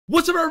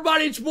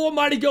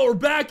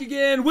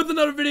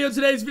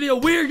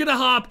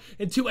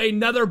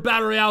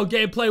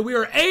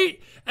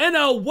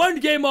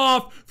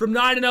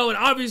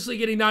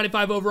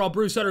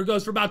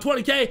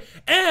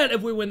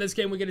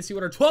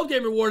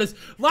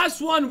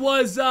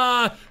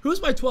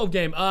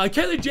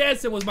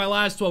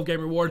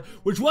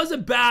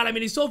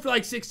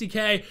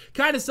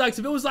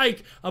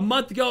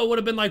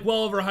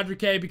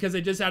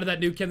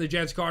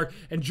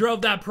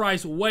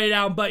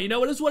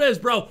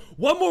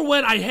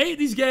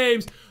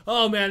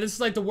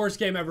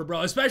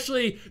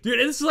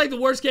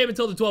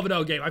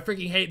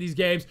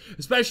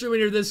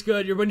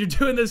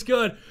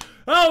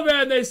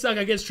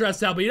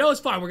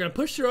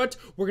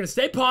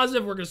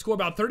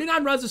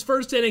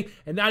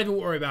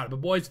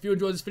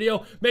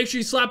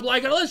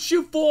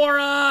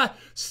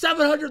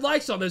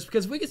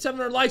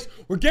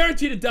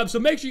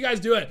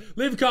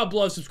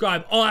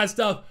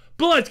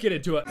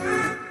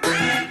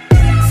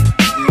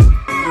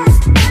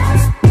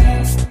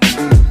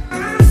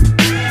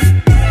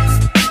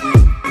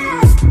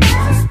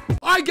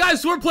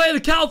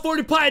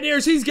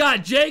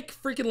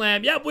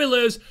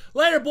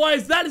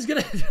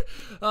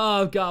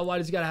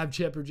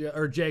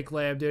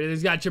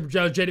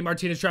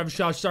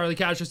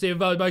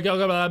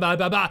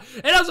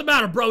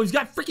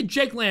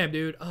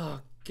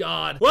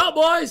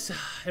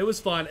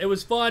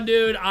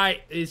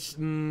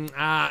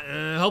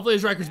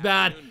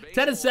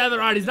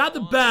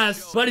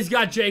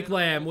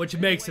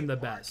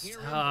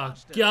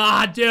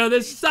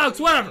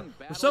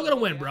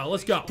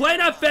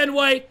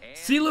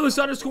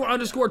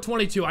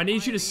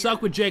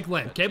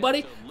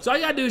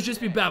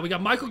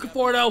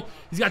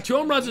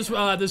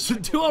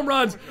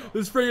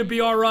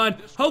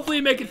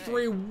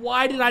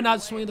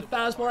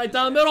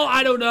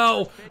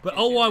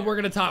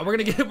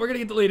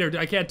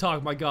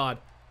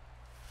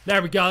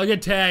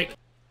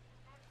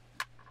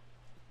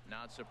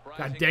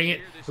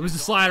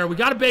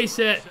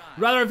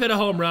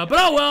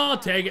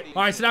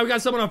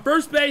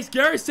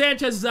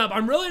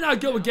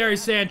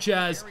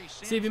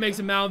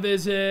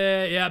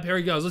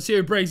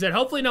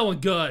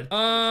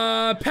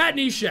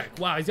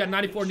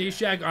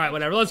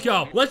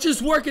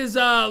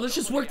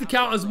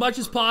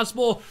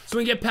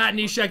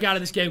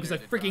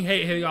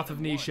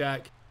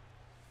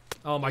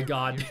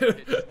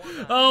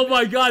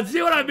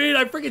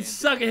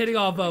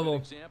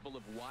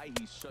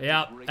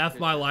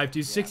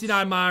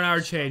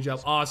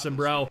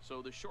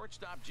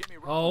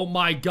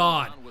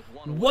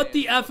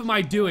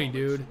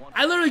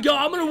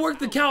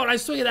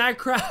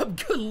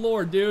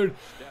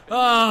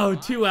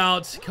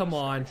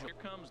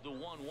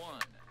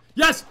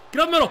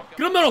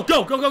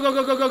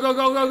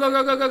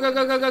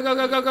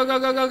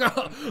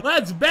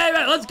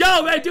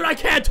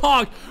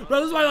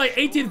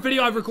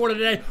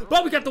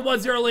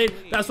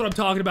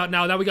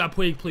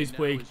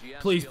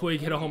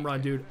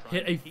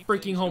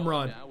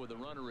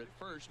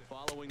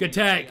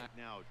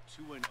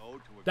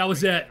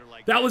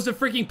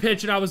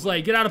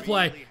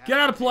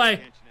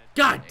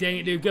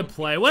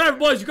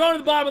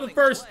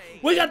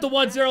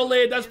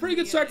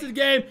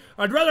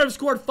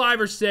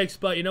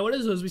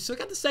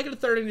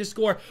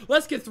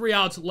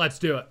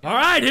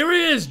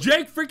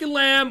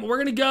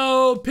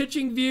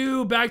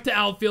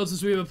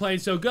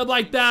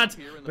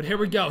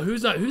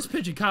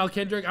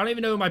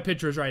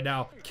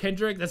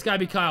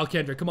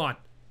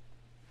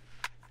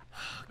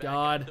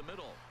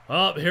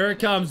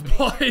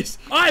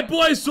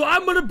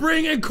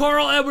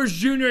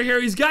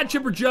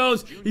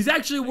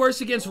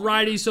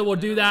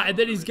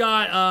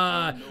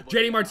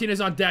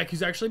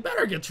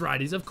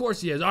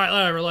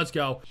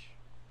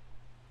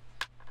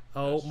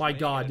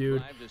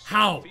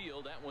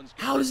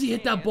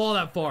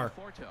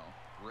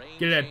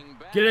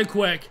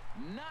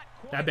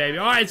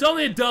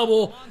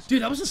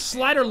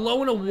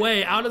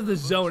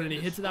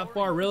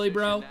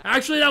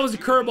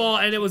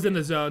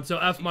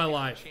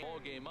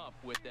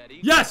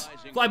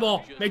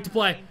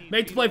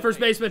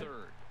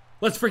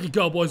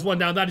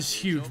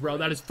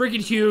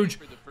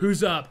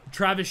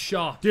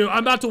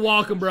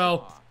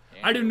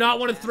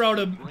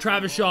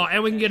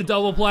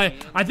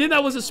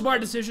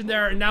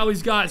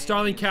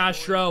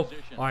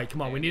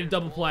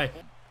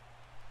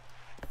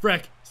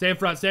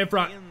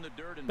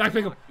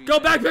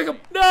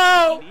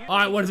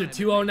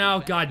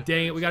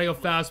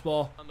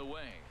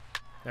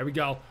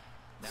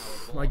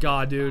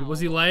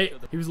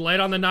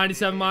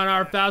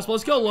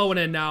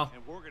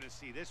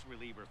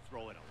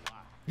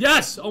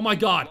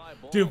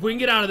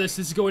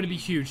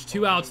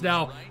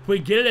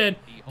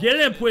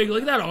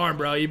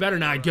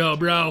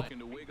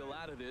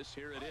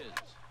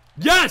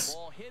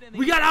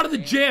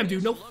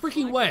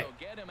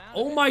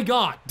Oh my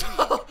God.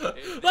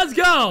 Let's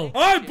go.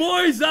 All right,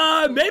 boys.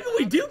 Maybe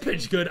we do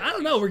pitch good. I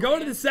don't know. We're going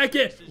to the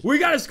second. We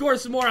got to score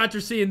some more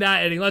after seeing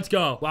that inning. Let's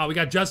go. Wow, we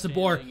got Justin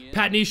Bour.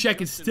 Pat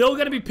Neshek is still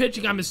going to be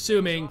pitching, I'm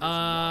assuming. Yep.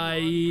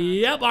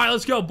 All right,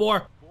 let's go,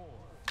 Bour.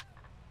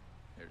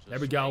 There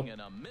we go.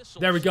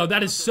 There we go.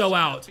 That is so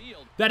out.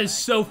 That is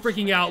so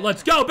freaking out.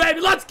 Let's go, baby.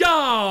 Let's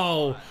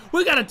go.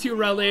 We got a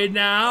 2-run lead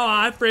now.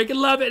 I freaking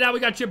love it. Now we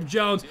got Chipper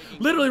Jones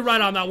literally right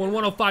on that one.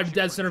 105 to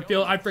dead center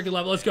field. I freaking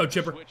love it. Let's go,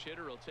 Chipper.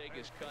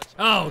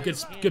 Oh,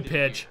 good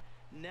pitch.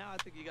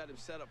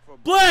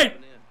 Blade,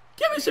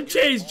 give me some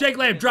cheese. Jake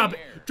Lamb, drop it.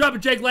 Drop it,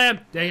 Jake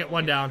Lamb. Dang it,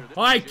 1 down.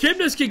 All right,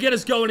 Kipnis can get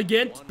us going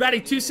again.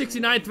 Batting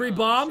 269, 3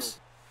 bombs.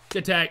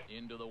 Good tag.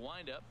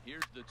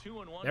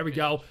 There we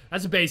go.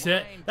 That's a base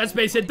hit. That's a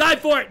base hit. Dive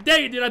for it.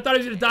 Dang it, dude. I thought he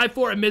was going to dive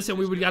for it and miss it.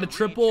 We would have got a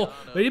triple.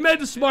 But he made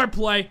the smart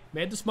play.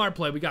 Made the smart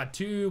play. We got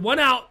 1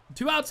 out.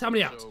 2 outs? How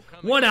many outs?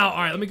 1 out.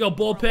 All right, let me go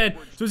bullpen.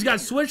 So he's got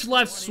switch,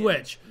 left,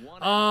 switch.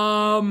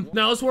 Now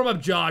let's warm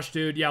up Josh,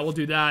 dude. Yeah, we'll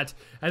do that.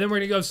 And then we're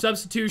going to go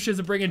substitutions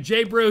and bring in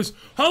Jay Bruce.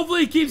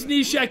 Hopefully he keeps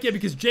Neshek in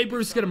because Jay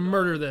Bruce is going to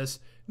murder this.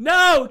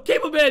 No!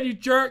 Keep him in, you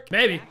jerk.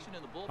 Maybe.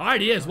 All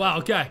right, he is. Wow,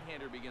 okay.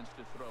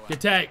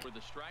 Good take.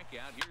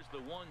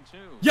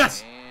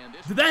 Yes!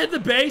 Did that hit the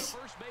base?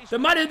 That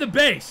might have hit the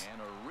base.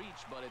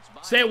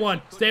 Stay at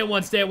 1. Stay at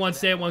 1. Stay at 1.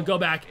 Stay at 1. Go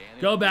back.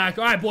 Go back.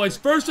 All right, boys.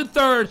 1st and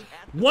 3rd.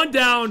 1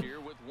 down.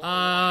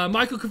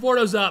 Michael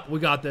Conforto's up. We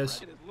got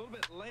this.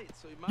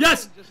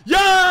 Yes!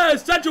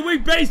 Yes! Such a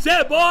weak base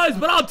hit, boys,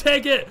 but I'll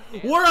take it.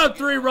 We're up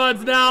 3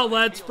 runs now.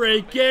 Let's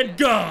freaking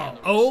go.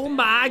 Oh,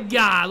 my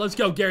God. Let's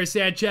go, Gary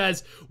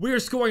Sanchez. We are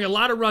scoring a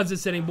lot of runs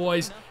this inning,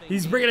 boys.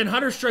 He's bringing in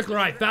Hunter Strickler. All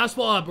right,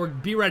 fastball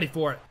up. Be ready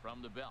for it.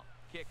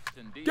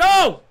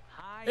 Go!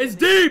 It's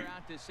deep!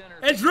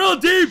 It's real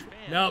deep!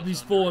 Nope,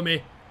 he's fooling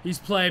me. He's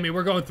playing me.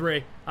 We're going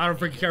 3. I don't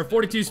freaking care.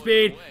 42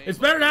 speed. It's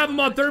better to have him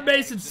on 3rd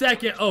base and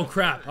 2nd. Oh,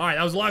 crap. All right,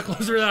 that was a lot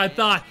closer than I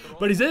thought.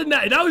 But he's in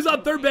that. Now he's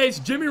on 3rd base.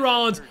 Jimmy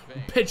Rollins.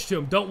 Pitch to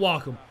him. Don't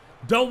walk him.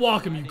 Don't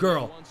walk him, you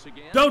girl.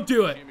 Don't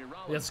do it.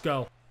 Let's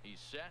go.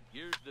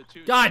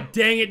 God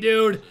dang it,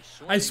 dude.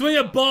 I swing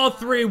at ball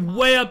 3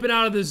 way up and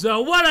out of the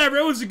zone. Whatever.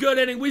 It was a good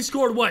inning. We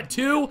scored, what,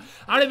 2?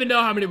 I don't even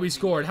know how many we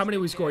scored. How many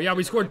we scored? Yeah,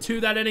 we scored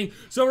 2 that inning.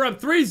 So we're up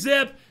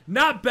 3-zip.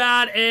 Not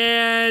bad.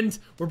 And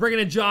we're bringing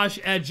in Josh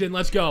Edgin.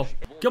 Let's go.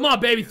 Come on,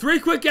 baby. 3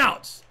 quick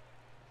outs.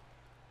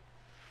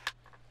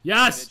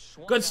 Yes.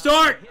 Good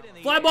start.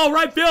 Fly ball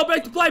right field.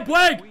 Make the play.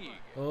 Blake.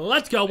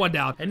 Let's go. 1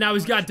 down. And now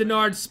he's got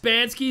Denard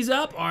Spansky's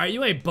up. All right,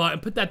 you ain't button.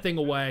 Put that thing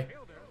away.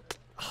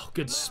 Oh,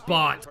 good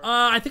spot.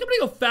 I think I'm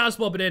going to go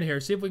fastball up and in here.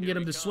 See if we can get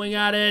him to swing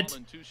at it.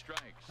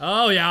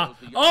 Oh, yeah.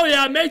 Oh,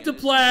 yeah. Make the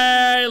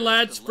play.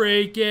 Let's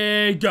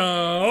freaking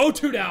go.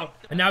 2 down.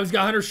 And now he's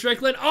got Hunter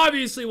Strickland.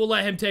 Obviously, we'll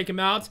let him take him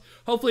out.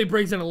 Hopefully, he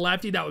brings in a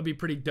lefty. That would be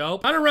pretty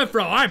dope. Hunter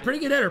Renfroe. All right, pretty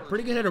good hitter.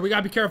 Pretty good hitter. We got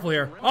to be careful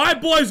here. All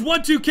right, boys.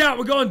 1-2 count.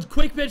 We're going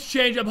quick pitch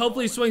changeup.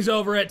 Hopefully, he swings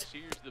over it.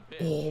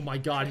 Oh, my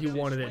God. He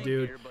wanted it,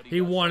 dude.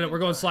 He wanted it. We're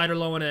going slider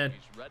low and in.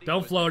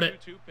 Don't float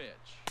it.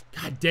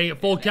 God dang it.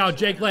 Full count.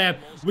 Jake Lamb.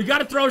 We got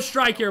to throw a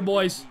strike here,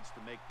 boys.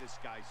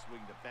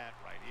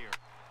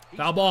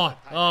 Foul ball.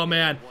 Oh,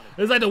 man.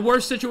 This is like the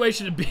worst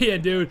situation to be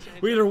in, dude.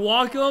 We either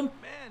walk him.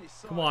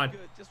 Come on.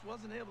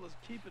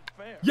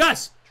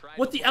 Yes!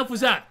 What the F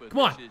was that? Come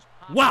on.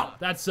 Wow,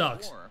 that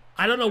sucks.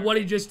 I don't know what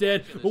he just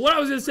did. But what I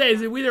was going to say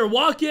is that we either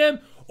walk him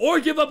or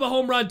give up a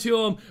home run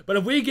to him. But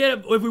if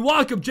we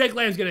walk him, Jake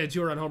Lamb's going to hit a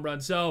 2-run home run.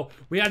 So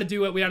we had to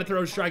do it. We had to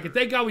throw a strike. And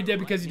thank God we did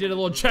because he did a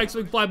little check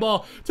swing fly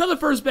ball to the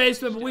first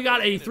baseman. But we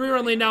got a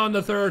 3-run lead now in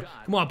the 3rd.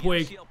 Come on,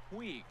 Puig.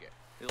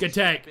 Good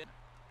take.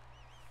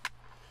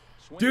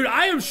 Dude,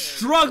 I am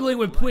struggling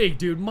with Puig,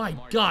 dude. My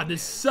God,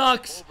 this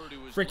sucks.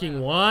 Freaking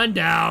 1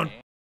 down.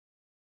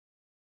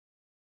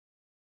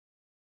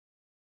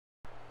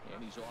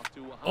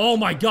 Oh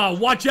my God,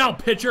 watch out,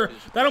 pitcher.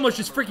 That almost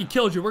just freaking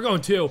killed you. We're going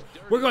 2.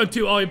 We're going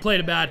 2. Oh, he played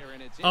it bad.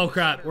 Oh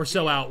crap, we're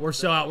so out. We're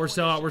so out. We're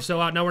so out. We're so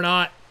out. No, we're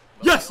not.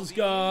 Yes, let's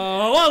go.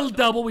 Oh,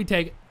 double, we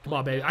take it. Come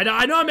on, baby.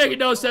 I know I'm making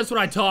no sense when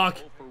I talk.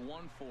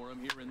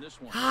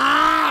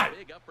 Ah!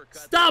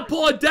 Stop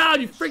pulling down,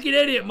 you freaking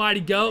idiot,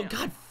 Mighty Goat.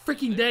 God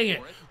freaking dang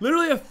it.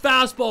 Literally a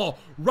fastball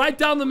right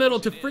down the middle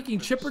to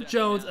freaking Chipper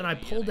Jones, and I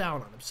pull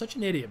down on him. Such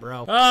an idiot,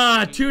 bro.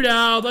 2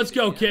 down. Let's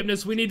go,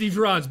 Kipnis. We need these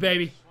runs,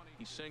 baby.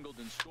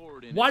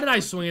 Why did I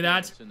swing at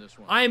that?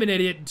 I am an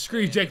idiot. Screw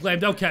you, Jake Lamb.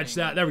 Don't catch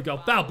that. There we go.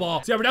 Foul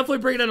ball. So yeah, we're definitely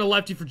bringing in a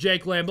lefty for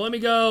Jake Lamb. But let me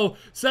go.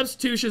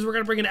 Substitutions. We're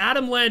going to bring in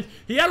Adam Lind.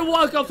 He had a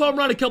walk-off home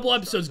run a couple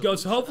episodes ago,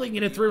 so hopefully he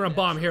can get a 3-run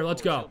bomb here.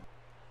 Let's go.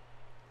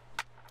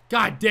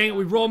 God dang it.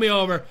 We roll me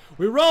over.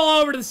 We roll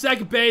over to the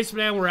second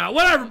baseman, and we're out.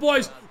 Whatever,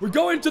 boys. We're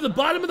going to the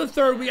bottom of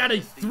the 3rd. We got a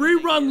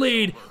 3-run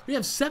lead. We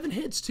have 7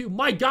 hits, too.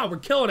 My God, we're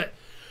killing it.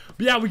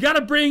 But yeah, we got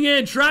to bring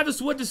in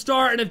Travis Wood to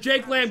start, and if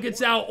Jake Lamb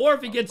gets out or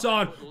if he gets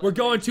on, we're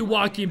going to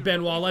Joaquin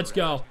Benoit. Let's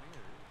go.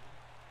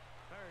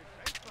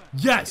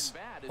 Yes.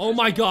 Oh,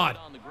 my God.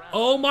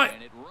 Oh, my.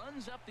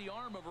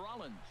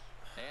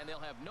 And they'll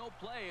have no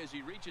play as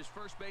he reaches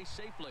first base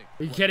safely.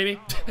 Are you kidding me?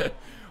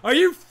 Are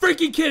you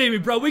freaking kidding me,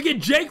 bro? We get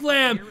Jake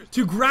Lamb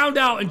to ground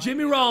out and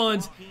Jimmy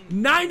Rollins,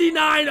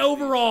 99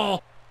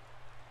 overall.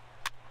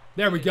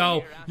 There we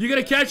go. You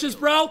gonna catch this,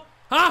 bro?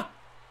 Huh?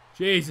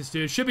 Jesus,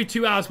 dude. Should be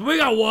 2 outs, but we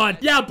got 1.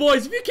 Yeah,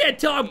 boys, if you can't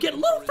tell, I'm getting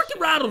a little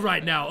freaking rattled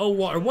right now. Oh,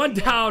 1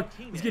 down.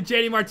 Let's get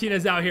JD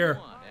Martinez out here.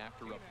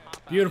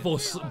 Beautiful,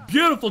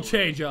 beautiful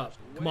change up.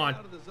 Come on.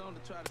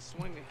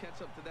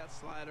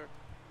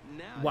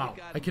 Wow,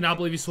 I cannot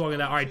believe he swung at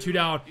that. All right, 2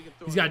 down.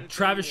 He's got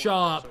Travis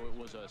Shaw up.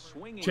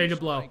 Change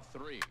up low.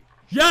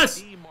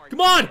 Yes!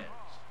 Come on!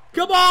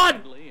 Come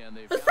on!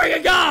 Let's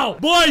freaking go!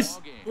 Boys,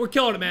 we're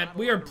killing it, man.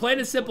 We are plain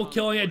and simple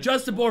killing it.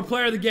 Justin Bour,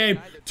 player of the game.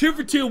 2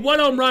 for 2, 1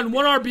 home run,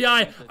 1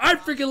 RBI. I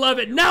freaking love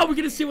it. Now we're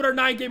going to see what our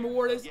 9-game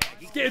award is.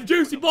 It's getting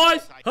juicy,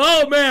 boys.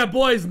 Oh, man,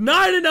 boys.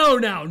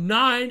 9-0 now.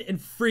 9 and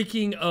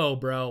freaking 0,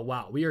 bro.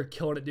 Wow, we are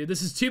killing it, dude.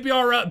 This is 2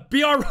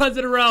 BR runs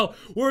in a row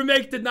where we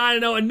make the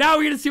 9-0. And now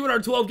we're going to see what our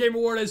 12-game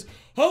award is.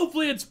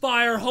 Hopefully it's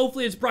fire.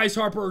 Hopefully it's Bryce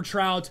Harper or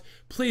Trout.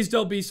 Please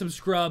don't be some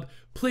scrub.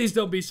 Please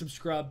don't be some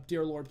scrub.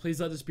 Dear Lord,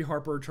 please let this be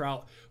Harper or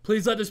Trout.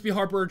 Please let this be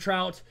Harper or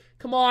Trout.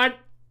 Come on.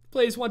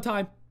 Please, one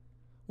time.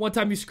 One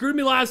time. You screwed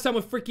me last time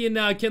with freaking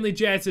Kenley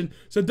Jansen,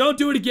 so don't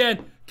do it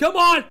again. Come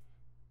on.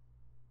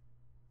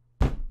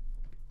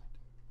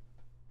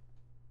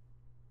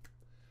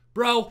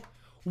 Bro,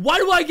 why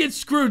do I get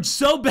screwed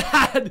so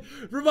bad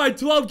for my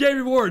 12-game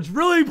awards?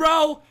 Really,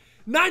 bro?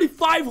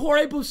 95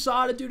 Jorge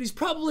Posada, dude. He's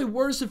probably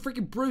worse than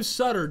freaking Bruce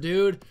Sutter,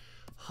 dude.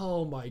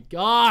 Oh, my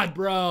God,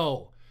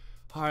 bro.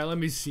 All right, let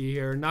me see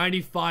here.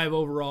 95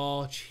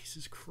 overall.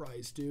 Jesus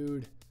Christ,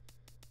 dude.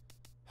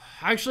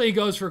 Actually, he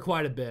goes for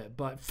quite a bit,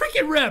 but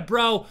freaking rip,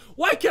 bro.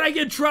 Why can't I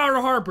get Trout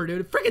or Harper, dude?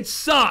 It freaking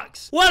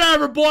sucks.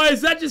 Whatever,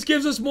 boys. That just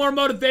gives us more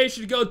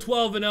motivation to go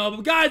 12-0.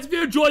 But guys, if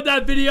you enjoyed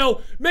that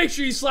video, make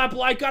sure you slap a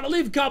like on it,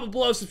 leave a comment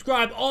below,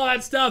 subscribe, all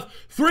that stuff.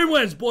 3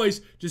 wins,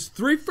 boys. Just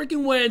 3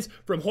 freaking wins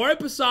from Jorge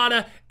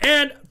Posada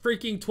and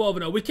freaking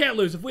 12-0. We can't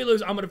lose. If we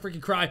lose, I'm going to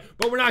freaking cry,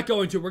 but we're not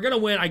going to. We're going to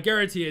win. I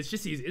guarantee it's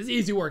just easy. It's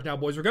easy work now,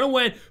 boys. We're going to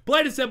win.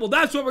 Plain and simple.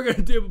 That's what we're going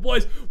to do. But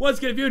boys, once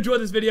again, if you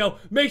enjoyed this video,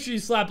 make sure you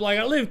slap a like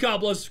on it, leave a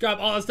comment below, subscribe,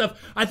 all that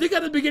stuff. I think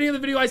at the beginning of the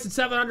video, I said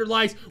 700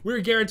 likes. We were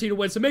guaranteed to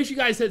win. So make sure you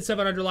guys hit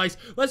 700 likes.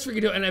 Let's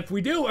freaking do it. And if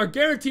we do, we're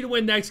guaranteed to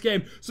win next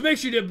game. So make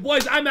sure you do it.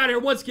 Boys, I'm out here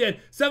once again.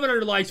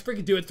 700 likes.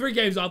 Freaking do it. 3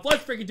 games off.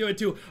 Let's freaking do it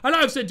too. I know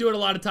I've said do it a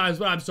lot of times,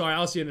 but I'm sorry.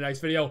 I'll see you in the next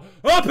video.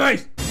 Oh,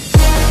 peace!